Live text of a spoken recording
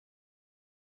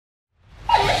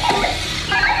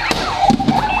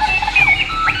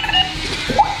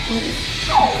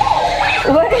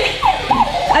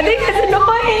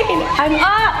I'm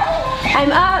up. I'm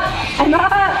up. I'm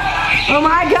up. Oh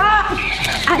my God.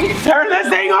 Turn this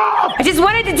thing off. I just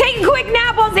wanted to take a quick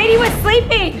nap while Zadie was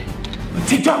sleeping.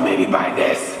 TikTok made me buy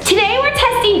this. Today we're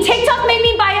testing TikTok Made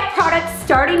Me Buy It products,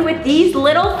 starting with these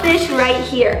little fish right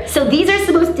here. So these are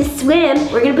supposed to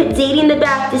swim. We're gonna put Zadie in the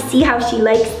bath to see how she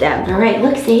likes them. All right,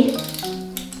 look, Zadie.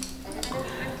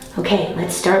 Okay,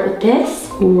 let's start with this.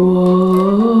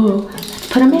 Whoa.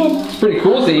 Let's put them in. Pretty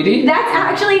cool, Zadie. That's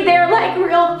actually, they're like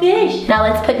real fish. Now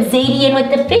let's put Zadie in with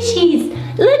the fishies.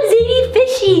 Look, Zadie,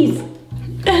 fishies.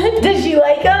 Does she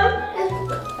like them?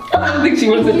 I don't think she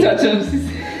wants to touch them.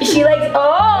 She likes,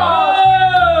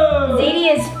 oh! Zadie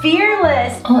is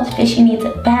fearless. Oh, this fishy needs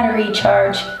a battery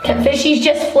charge. That fishy's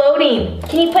just floating.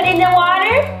 Can you put it in the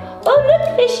water? Oh, look,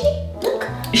 fishy, look.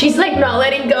 She's like not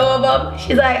letting go of them.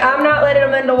 She's like, I'm not letting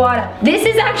them in the water. This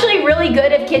is actually really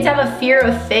good if kids have a fear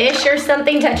of fish or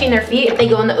something touching their feet. If they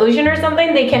go in the ocean or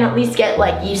something, they can at least get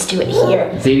like used to it here.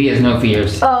 Zadie has no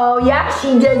fears. Oh yeah,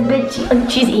 she does, but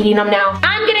she's eating them now.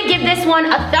 I'm gonna give this one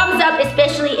a thumbs up,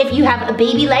 especially if you have a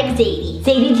baby like Zadie.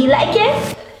 Zadie, do you like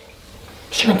it?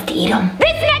 She wants to eat them.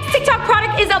 This next TikTok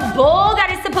product is a bowl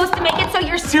that is supposed to make it so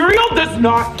your Cereal does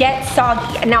not get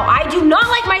soggy. Now, I do not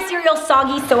like my cereal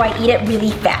soggy, so I eat it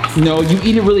really fast. No, you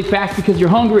eat it really fast because you're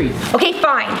hungry. Okay,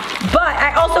 fine. But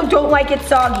I also don't like it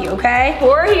soggy, okay?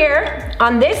 Pour here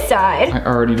on this side. I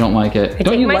already don't like it.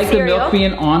 Don't take you my like cereal. the milk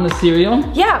being on the cereal?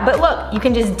 Yeah, but look, you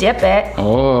can just dip it.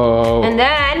 Oh. And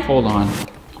then, Hold on.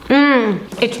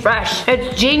 it's fresh.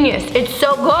 It's genius. It's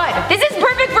so good. This is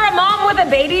perfect for a mom with a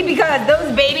baby because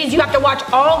those babies you have to watch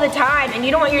all the time and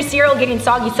you don't want your cereal getting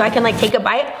soggy, so I can like take a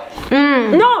bite.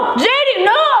 No, Zadie,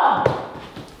 no!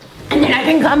 And then I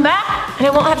can come back and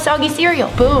I won't have soggy cereal.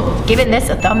 Boom, giving this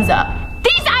a thumbs up.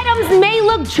 These items may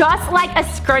look just like a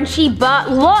scrunchie,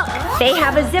 but look, they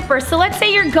have a zipper. So let's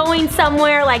say you're going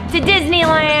somewhere like to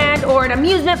Disneyland or an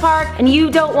amusement park and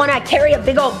you don't want to carry a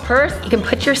big old purse, you can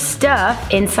put your stuff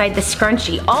inside the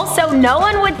scrunchie. Also, no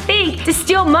one would think to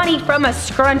steal money from a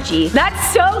scrunchie.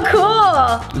 That's so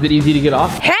cool. Is it easy to get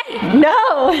off? Hey,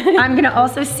 no. I'm gonna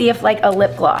also see if like a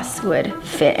lip gloss would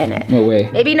fit in it. No way.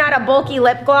 Maybe not a bulky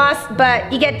lip gloss,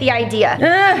 but you get the idea.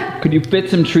 Ugh. Could you fit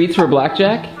some treats for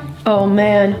blackjack? Oh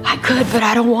man, I could, but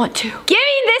I don't want to.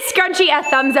 Giving this scrunchie a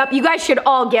thumbs up. You guys should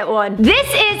all get one. This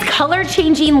is color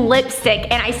changing lipstick,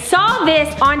 and I saw this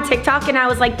on TikTok and I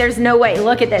was like, there's no way,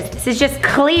 look at this. This is just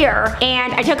clear,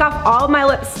 and I took off all of my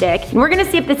lipstick, and we're gonna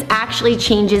see if this actually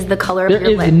changes the color of your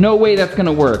lip. There is no way that's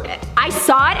gonna work. I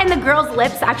saw it and the girl's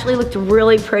lips actually looked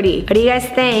really pretty. What do you guys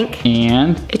think?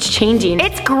 And? It's changing.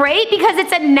 It's great because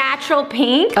it's a natural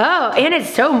pink. Oh, and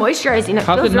it's so moisturizing. It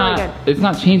How's feels it not? really good. It's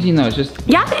not changing though, it's just.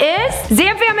 Yeah, it is.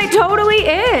 Zamfam, it totally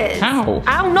is. How?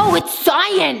 I don't know, it's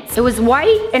science. It was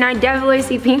white and I definitely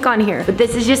see pink on here. But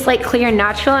this is just like clear and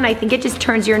natural, and I think it just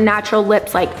turns your natural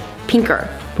lips like pinker.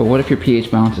 But what if your pH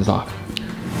balance is off?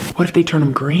 What if they turn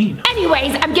them green?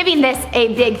 Anyways, I'm giving this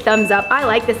a big thumbs up. I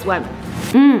like this one.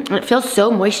 It feels so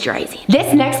moisturizing.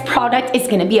 This next product is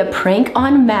gonna be a prank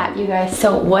on Matt, you guys.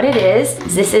 So what it is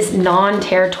this is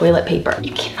non-tear toilet paper.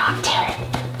 You cannot tear it.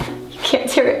 You can't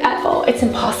tear it at all. It's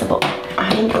impossible.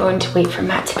 I'm going to wait for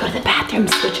Matt to go to the bathroom,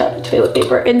 switch out the toilet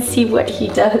paper, and see what he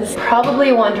does.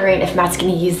 Probably wondering if Matt's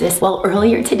gonna use this. Well,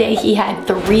 earlier today he had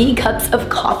 3 cups of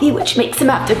coffee, which makes him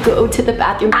have to go to the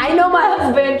bathroom. I know my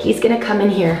husband. He's gonna come in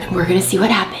here, and we're gonna see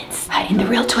what happens. Hiding the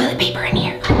real toilet paper in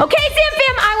here. Okay, Sam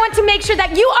Fam, I want to make sure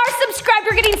that you are subscribed.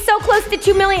 We're getting so close to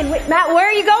 2 million. Wait, Matt, where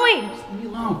are you going? Leave me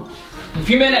alone. A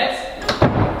few minutes.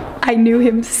 I knew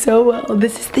him so well.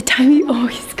 This is the time he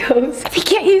always goes. If he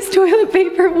can't use toilet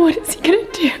paper, what is he gonna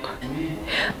do?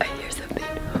 I hear something.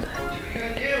 Hold on.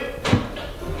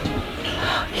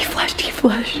 He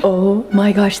flushed. Oh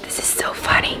my gosh, this is so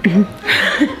funny.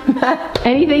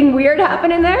 Anything weird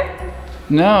happening there?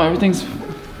 No, everything's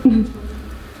fine.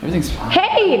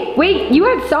 Hey, wait, you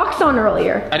had socks on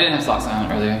earlier. I didn't have socks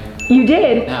on earlier. You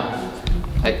did? No.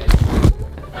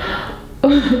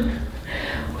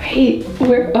 Wait,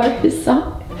 where are his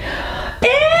socks? Ew!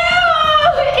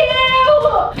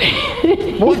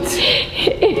 What?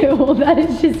 Ew, that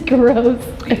is just gross.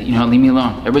 You know, leave me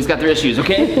alone. Everybody's got their issues,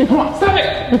 okay? Come on, stop it.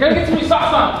 You gotta get some new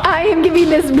socks on. I am giving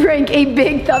this prank a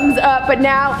big thumbs up, but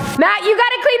now, Matt, you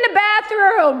gotta clean the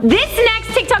bathroom. This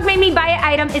next TikTok Made Me Buy It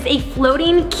item is a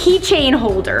floating keychain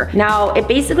holder. Now, it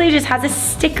basically just has a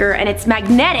sticker and it's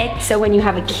magnetic, so when you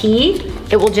have a key,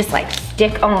 it will just like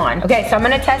stick on. Okay, so I'm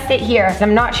gonna test it here.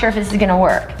 I'm not sure if this is gonna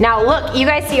work. Now look, you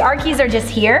guys see our keys are just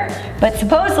here, but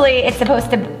supposedly it's supposed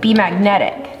to be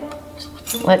magnetic.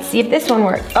 Let's see if this one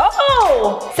works.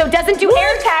 Oh! So it doesn't do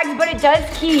air tags, but it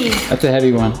does keys. That's a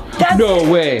heavy one. No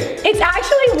way. It's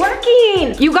actually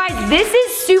working. You guys, this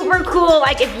is super cool.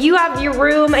 Like if you have your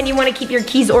room and you want to keep your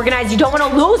keys organized, you don't want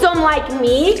to lose them like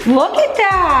me. Look at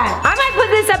that. I might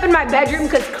put this up in my bedroom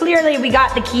because clearly we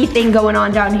got the key thing going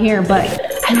on down here, but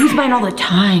I lose mine all the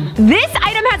time. This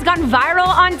item has gone viral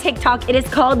on TikTok. It is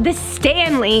called the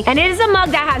Stanley, and it is a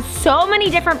mug that has so many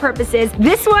different purposes.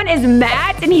 This one is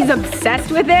Matt, and he's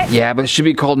obsessed with it. Yeah, but it should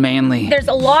be called Manly. There's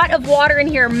a lot of water in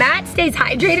here. Matt stays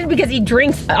hydrated because he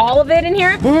drinks all of it in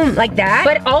here, like that.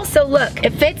 But also look,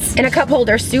 it fits in a cup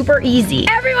holder super easy.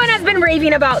 Everyone has been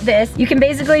raving about this. You can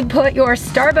basically put your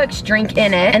Starbucks drink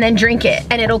in it and then drink it,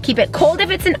 and it'll keep it cold if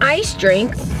it's an iced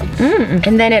drink.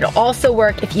 And then it'll also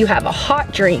work if you have a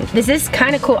hot drink. This is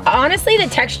kind of cool. Honestly, the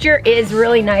texture is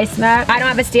really nice, Matt. I don't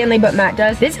have a Stanley, but Matt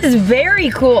does. This is very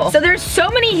cool. So there's so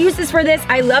many uses for this.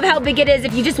 I love how big it is.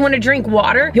 If you just want to drink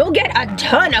water, you'll get a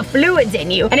ton of fluids in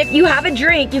you. And if you have a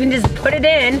drink, you can just put it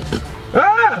in.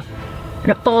 And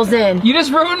it falls in. You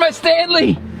just ruined my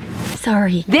Stanley.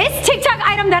 Sorry. This TikTok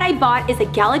item that I bought is a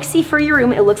galaxy for your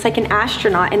room. It looks like an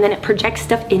astronaut and then it projects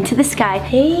stuff into the sky.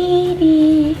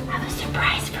 Katie, I have a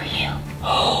surprise for you.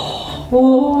 Oh.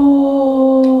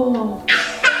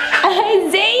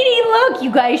 Zadie, look,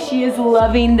 you guys, she is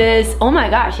loving this. Oh my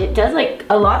gosh, it does like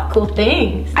a lot of cool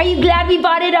things. Are you glad we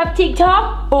bought it up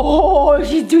TikTok? Oh,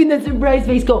 she's doing the surprise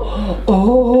face. Go,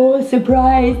 oh,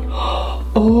 surprise.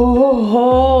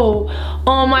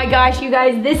 Oh my gosh, you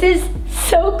guys, this is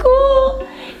so cool.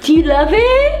 Do you love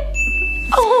it?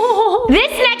 Oh. This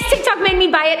next TikTok made me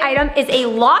buy it item is a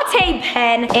latte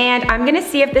pen, and I'm gonna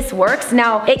see if this works.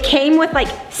 Now, it came with like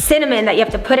cinnamon that you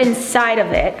have to put inside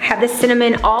of it. I have the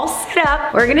cinnamon all set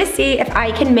up. We're gonna see if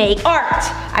I can make art.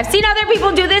 I've seen other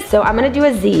people do this, so I'm gonna do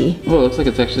a Z. Oh, it looks like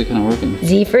it's actually kind of working.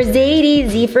 Z for Zadie,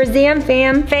 Z for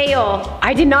Zamfam. Fail.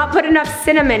 I did not put enough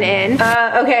cinnamon in.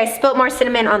 Okay, I spilled more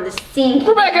cinnamon on the sink.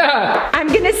 Rebecca! I'm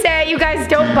gonna say you guys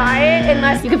don't buy it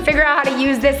unless you can figure out how to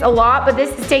use this a lot, but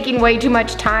this is taking way too much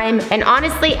time. And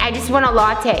honestly, I just want a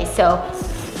latte, so.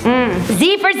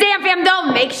 Z for Zamfam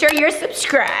though, make sure you're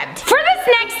subscribed. For this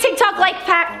next TikTok like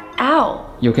fact, ow.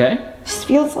 You okay? Just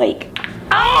feels like.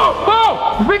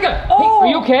 Oh! Rebecca! Hey, are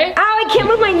you okay? Ow, I can't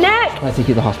move my neck. Let's take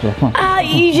you to the hospital, come on.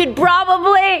 You should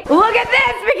probably look at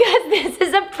this because this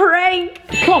is a prank.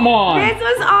 Come on. This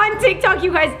was on TikTok,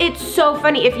 you guys. It's so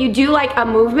funny. If you do like a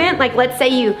movement, like let's say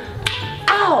you,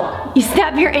 ow, you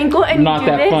snap your ankle and Not you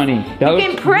do that this. funny. That you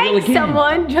can prank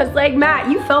someone just like Matt.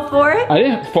 You fell for it. I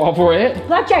didn't fall for it.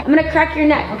 Blackjack, I'm gonna crack your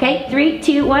neck, okay? 3,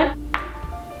 2, 1.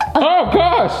 Oh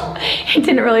gosh! It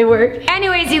didn't really work.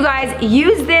 Anyways, you guys,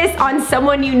 use this on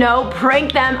someone you know.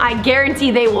 Prank them. I guarantee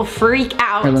they will freak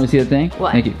out. Here, let me see the thing.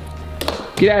 What? Thank you.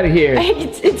 Get out of here.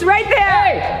 It's right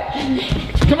there. Hey!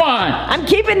 Come on. I'm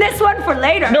keeping this one for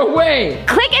later. No way.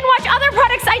 Click and watch other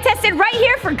products I tested right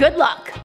here for good luck.